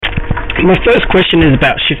my first question is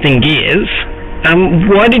about shifting gears.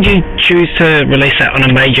 Why did you choose to release that on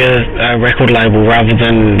a major record label rather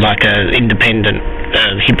than like an independent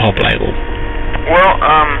hip hop label? Well,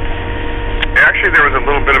 actually, there was a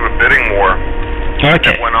little bit of a bidding war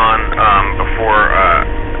that went on before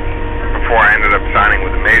I ended up signing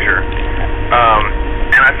with a major,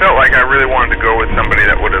 and I felt like I really wanted to go with somebody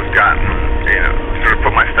that would have gotten, sort of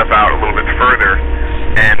put my stuff out a little bit further,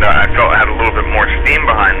 and I felt I had a little bit more steam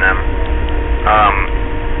behind them.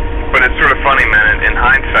 But it's sort of funny, man. In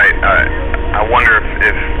hindsight, I wonder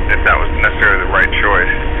if that was necessarily the right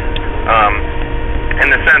choice. In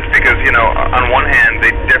the sense, because on one hand,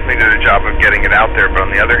 they definitely did a job of getting it out there, but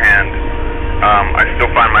on the other hand, I still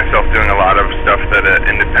find myself doing a lot of stuff that an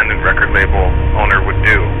independent record label owner would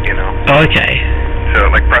do. Okay. So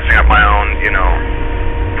like pressing up my own,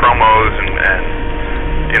 promos and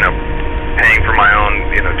paying for my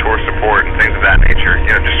own, tour support and things of that nature.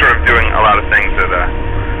 Just sort of doing a lot of things that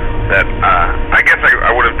I guess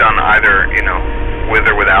I would have done either, with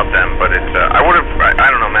or without them. But it's I would have, I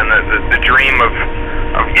don't know, man. The dream of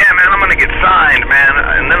yeah, man, I'm gonna get signed, man,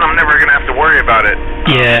 and then I'm never gonna have to worry about it.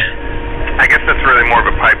 Yeah. I guess that's really more of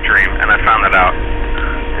a pipe dream, and I found that out,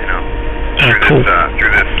 through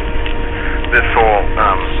this whole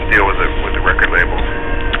deal with the record labels.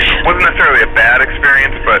 It wasn't necessarily a bad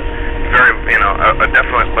experience, but very, a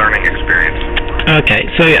definite learning experience. Okay,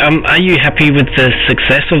 so are you happy with the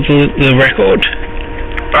success of the record?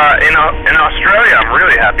 In Australia, I'm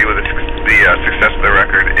really happy with the success of the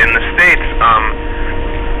record. In the States,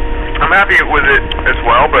 I'm happy with it as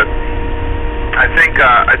well, but I think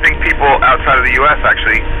people outside of the U.S.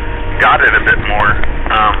 actually got it a bit more.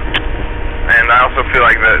 And I also feel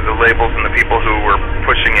like the labels and the people who were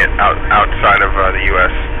pushing it outside of the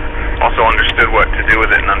U.S. also understood what to do with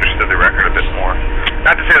it and understood the record a bit more.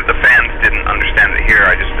 Not to say that the fans didn't understand it here.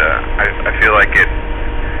 I just I feel like it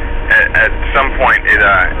at some point it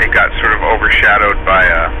got sort of overshadowed by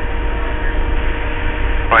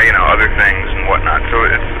other things and whatnot. So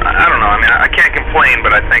I don't know. I mean, I can't complain,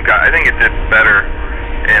 but I think it did better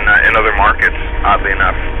in other markets, oddly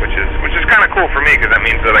enough, which is kind of cool for me, because that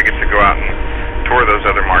means that I get to go out and tour those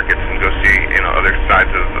other markets and go see other sides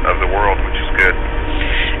of the world, which is good.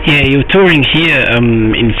 Yeah, you were touring here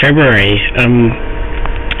in February.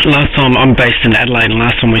 Last time, I'm based in Adelaide, and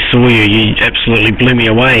last time we saw you, you absolutely blew me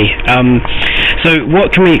away. So what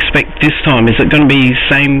can we expect this time? Is it going to be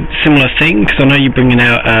similar thing? Because I know you're bringing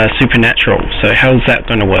out Supernatural, so how's that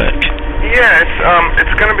going to work? Yeah,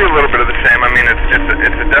 it's going to be a little bit of the same. I mean, it's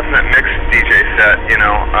a definite mixed DJ set,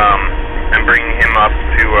 and bringing him up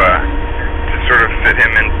to sort of fit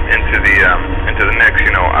him into the mix.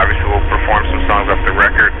 Obviously we'll perform some songs off the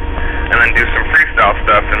record, and then do some freestyle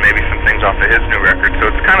stuff and maybe some things off of his new record. So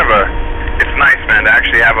it's kind of it's nice, man, to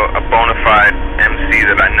actually have a bona fide MC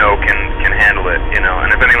that I know can handle it. And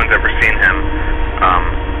if anyone's ever seen him,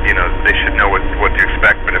 they should know what to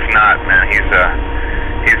expect. But if not, man,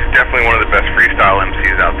 he's definitely one of the best freestyle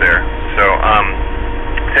MCs out there. So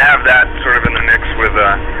to have that sort of in the mix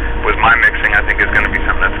with my mixing, I think is going to be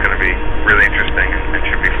something that's going to be really interesting and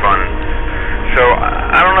should be fun. So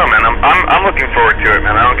I don't know, man. I'm looking forward to it,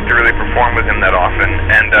 man. I don't get to really perform with him that often,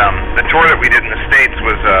 and the tour that we did in the States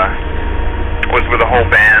was with a whole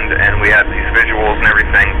band, and we had these visuals and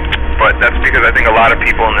everything. But that's because I think a lot of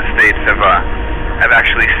people in the States have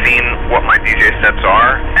actually seen what my DJ sets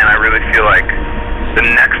are, and I really feel like the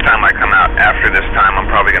next time I come out after this time, I'm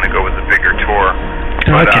probably going to go with a bigger tour.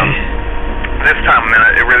 But this time,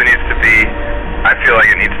 man, it really needs to be. I feel like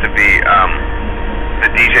it needs to be. The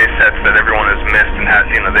DJ sets that everyone has missed and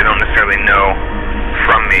they don't necessarily know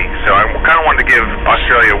from me. So I kind of wanted to give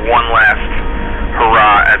Australia one last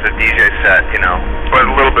hurrah as a DJ set, but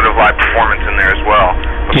a little bit of live performance in there as well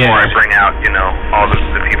before I bring out, all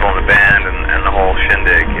the people in the band and the whole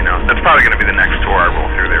shindig. That's probably going to be the next tour I roll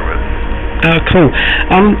through there with. Cool.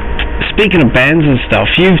 Speaking of bands and stuff,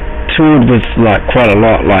 you've toured with quite a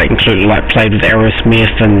lot, including played with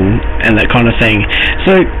Aerosmith and that kind of thing.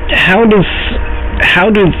 So how does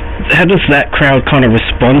that crowd kind of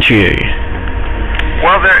respond to you?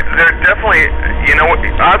 Well, they're definitely,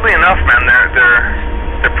 oddly enough, man,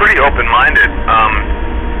 they're pretty open-minded.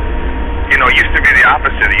 It used to be the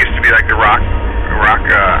opposite. It used to be like the rock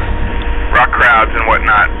crowds and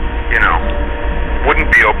whatnot,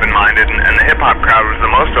 wouldn't be open-minded, and the hip-hop crowd was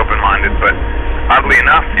the most open-minded. But oddly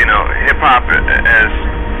enough, hip-hop has,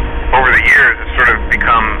 over the years, it's sort of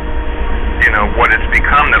become, what it's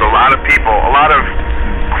become, that a lot of people, a lot of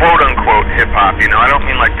quote-unquote hip-hop, I don't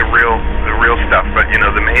mean like the real stuff, but,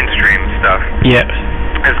 the mainstream stuff,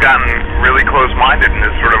 has gotten really close-minded and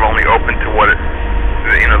is sort of only open to what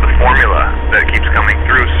the formula that keeps coming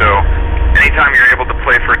through. So anytime you're able to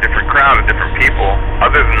play for a different crowd, of different people,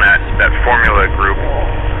 other than that formula group,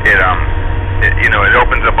 it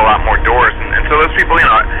opens up a lot more doors. And so those people,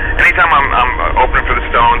 anytime I'm opening for the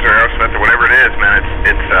Stones or Aerosmith or whatever it is, man,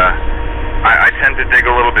 I tend to dig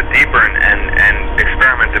a little bit deeper and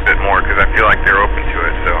experiment a bit more because I feel like they're open to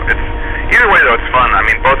it. So it's either way though, it's fun. I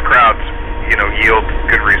mean, both crowds, yield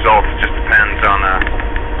good results. It just depends on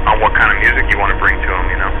what kind of music you want to bring to them.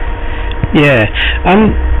 Yeah.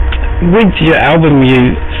 With your album,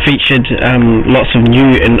 you featured lots of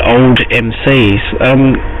new and old MCs.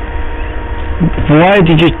 Why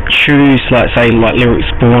did you choose,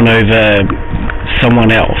 Lyrics Born over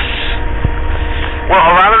someone else? Well,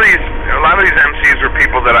 a lot of these MCs were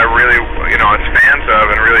people that I really, was fans of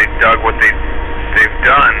and really dug what they've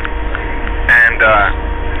done, and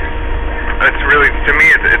it's really, to me,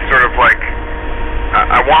 it's sort of like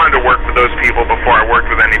I wanted to work with those people before I worked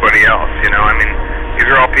with anybody else. I mean, these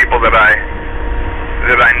are all people that I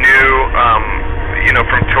knew,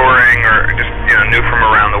 from touring or just knew from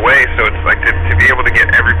around the way. So it's like to be able to get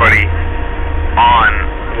everybody on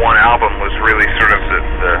one album was really sort of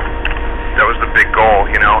that was the big goal,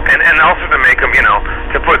 and also to make them,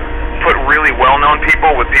 to put really well-known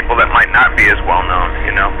people with people that might not be as well-known,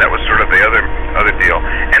 that was sort of the other deal,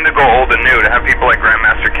 and to go old and new, to have people like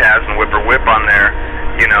Grandmaster Caz and Whipper Whip on there,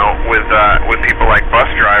 with people like Bus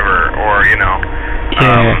Driver or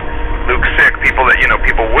Luke Sick, people that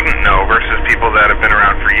people wouldn't know versus people that have been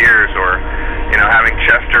around for years, or having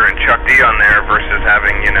Chester and Chuck D on there versus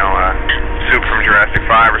having Soup from Jurassic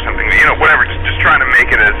 5 or something, whatever, just trying to make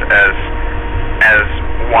it as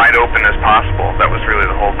wide open as possible. That was really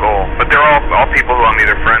the whole goal. But they're all people who I'm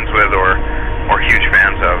either friends with or huge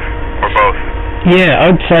fans of, or both. Yeah,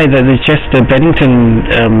 I'd say that the Chester Bennington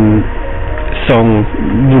song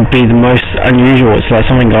would be the most unusual. It's like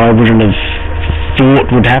something I wouldn't have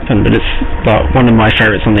thought would happen, but it's like one of my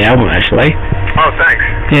favorites on the album, actually. Oh, thanks.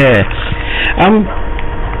 Yeah.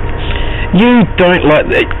 You don't like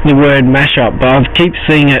the word mashup, but I keep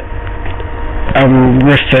seeing it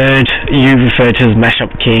referred to as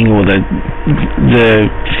Mashup King or the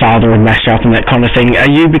father of mashup and that kind of thing. Are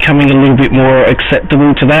you becoming a little bit more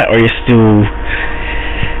acceptable to that, or are you still?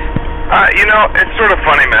 It's sort of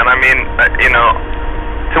funny, man. I mean,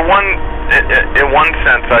 in one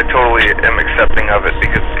sense, I totally am accepting of it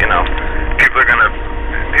because people are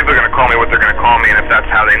gonna call me what they're gonna call me, and if that's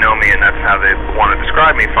how they know me and that's how they want to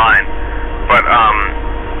describe me, fine. But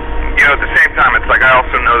at the same time, it's like I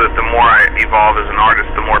also know that the more I evolve as an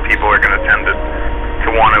artist, the more people are going to tend to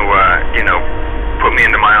want to, put me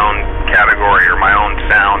into my own category or my own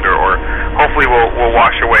sound, or hopefully will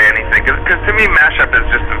wash away anything. Because to me, mashup is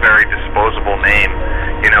just a very disposable name.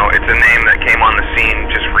 It's a name that came on the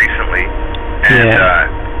scene just recently, and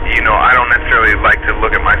I don't necessarily like to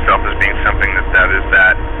look at myself as being something that is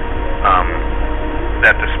that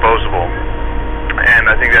disposable. And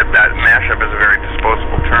I think that mashup is a very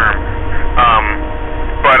disposable term.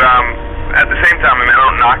 But at the same time, I mean, I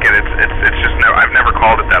don't knock it. It's just I've never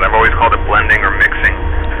called it that. I've always called it blending or mixing,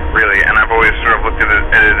 really. And I've always sort of looked at it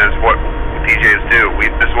as what DJs do.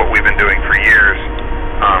 This is what we've been doing for years.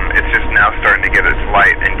 It's just now starting to get its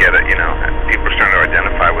light and get it. People are starting to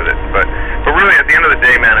identify with it. But really, at the end of the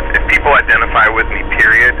day, man, if people identify with me,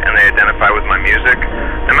 period, and they identify with my music,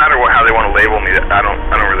 no matter how they want to label me, I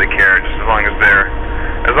don't really care. Just as long as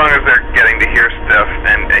they're getting to hear stuff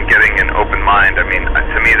and getting an open mind. I mean,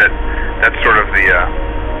 to me, that's sort of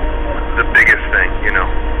the biggest thing.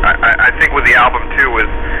 I think with the album too,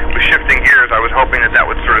 with Shifting Gears, I was hoping that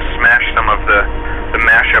would sort of smash some of the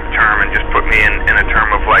mashup term and just put me in a term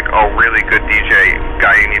of like, oh, really good DJ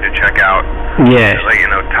guy you need to check out. Yeah. Like,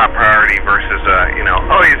 top priority versus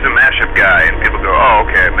oh, he's a mashup guy, and people go, oh,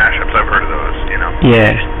 okay, mashups, I've heard of those.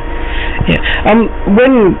 Yeah. Yeah.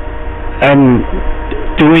 When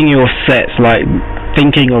doing your sets, like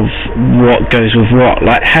thinking of what goes with what,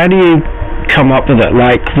 like how do you come up with it?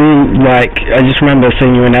 Like I just remember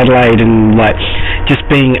seeing you in Adelaide and like just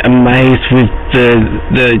being amazed with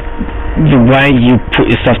the way you put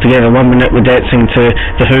your stuff together. 1 minute we're dancing to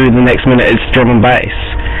The Who, the next minute it's drum and bass.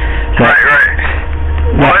 Like, right.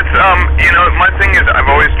 Well, it's my thing is I've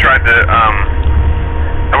always tried to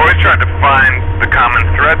find the common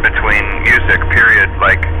thread between music, period.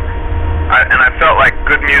 Like, I felt like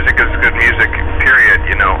good music is good music, period.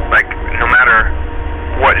 Like no matter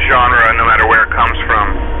what genre, no matter where it comes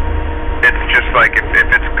from, it's just like if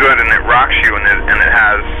it's good and it rocks you and it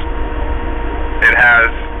has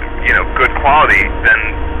good quality, then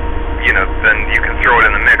you can throw it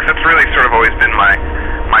in the mix. That's really sort of always been my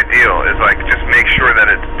my deal. Is like just make sure that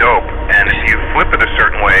it's dope, and if you flip it a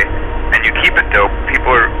certain way and you keep it dope,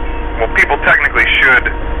 people technically should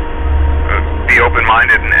be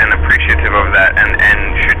open-minded and appreciative of that, and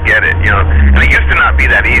should get it. You know, and it used to not be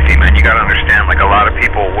that easy, man. You got to understand, like a lot of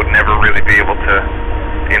people would never really be able to.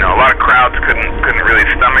 You know, a lot of crowds couldn't really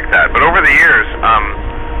stomach that. But over the years,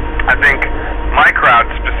 I think my crowd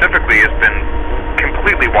specifically has been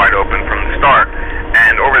completely wide open from the start.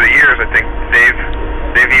 And over the years, I think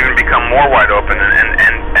they've even become more wide open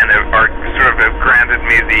and are sort of have granted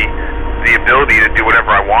me the ability to do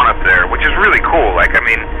whatever I want up there, which is really cool. Like, I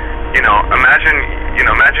mean,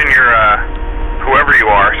 imagine you're whoever you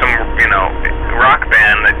are, some rock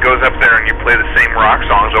band that goes up there and you play the same rock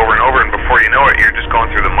songs over and over, and before you know it, you're just going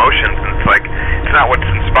through the motions, and it's like it's not what's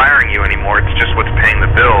inspiring you anymore. It's just what's paying the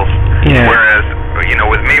bills. Yeah. Whereas,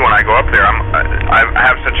 with me, when I go up there, I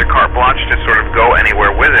have such a carte blanche to sort of go anywhere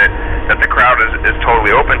with it that the crowd is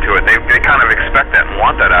totally open to it. They kind of expect that and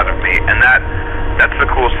want that out of me, and that's the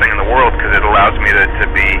coolest thing in the world, because it allows me to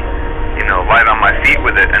be light on my feet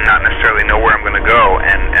with it and not necessarily know where I'm going to go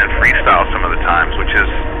and freestyle some of the times,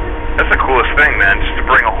 that's the coolest thing, man. Just to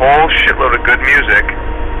bring a whole shitload of good music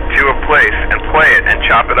to a place and play it and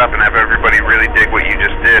chop it up and have everybody really dig what you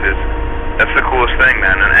just did that's the coolest thing,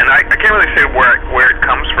 man. And I can't really say where it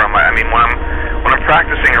comes from. I mean, when I'm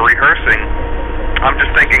practicing or rehearsing, I'm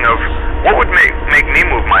just thinking of what would make me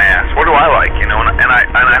move my ass. What do I like, and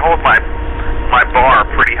I hold my bar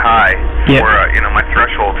pretty high for my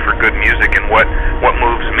threshold for good music and what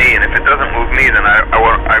moves me. And if it doesn't move me, then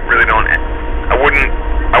I really don't. I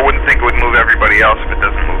wouldn't think it would move everybody else if it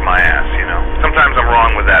doesn't move my ass. Sometimes I'm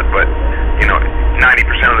wrong with that, but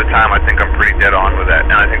 90% of the time I think I'm pretty dead on with that,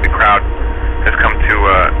 and I think the crowd has come to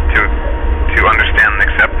understand and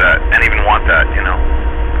accept that, and even want that.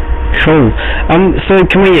 Cool. So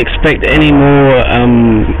can we expect any more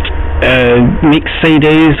mix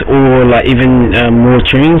CDs or like even more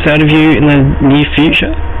tunes out of you in the near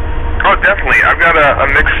future? Oh, definitely. I've got a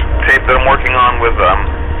mix tape that I'm working on with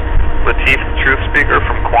Lateef, the Truth Speaker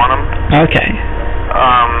from Quantum. Okay.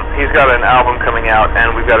 He's got an album coming out,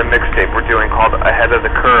 and we've got a mixtape we're doing called Ahead of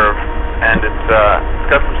the Curve, and it's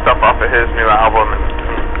got some stuff off of his new album and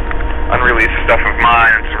some unreleased stuff of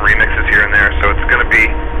mine and some remixes here and there. So it's going to be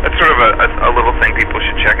sort of a little thing people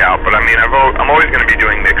should check out. But I mean, I'm always going to be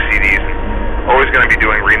doing mix CDs, and always going to be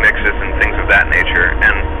doing remixes and things of that nature,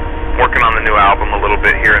 and working on the new album a little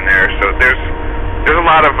bit here and there. So there's a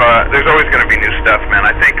lot of there's always going to be new stuff, man.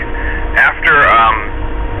 I think after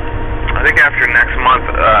next month,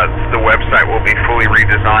 the website will be fully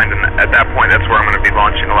redesigned, and at that point, that's where I'm going to be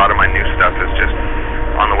launching a lot of my new stuff, is just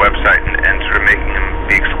on the website and sort of making them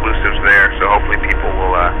be exclusives there. So hopefully people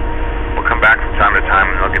will come back from time to time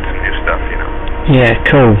and they'll get some new stuff, Yeah,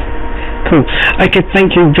 cool. Okay,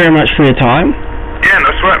 thank you very much for your time. Yeah,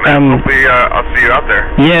 no sweat, man. Hopefully I'll see you out there.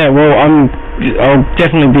 Yeah, well, I'll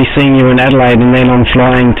definitely be seeing you in Adelaide, and then I'm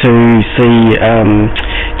flying to see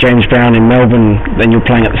James Brown in Melbourne. Then you're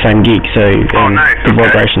playing at the same gig, so nice. Good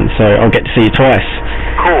vibrations. So I'll get to see you twice.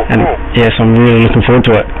 Cool. Yes, I'm really looking forward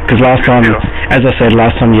to it, because last time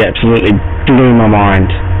you absolutely blew my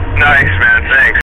mind. Nice, man.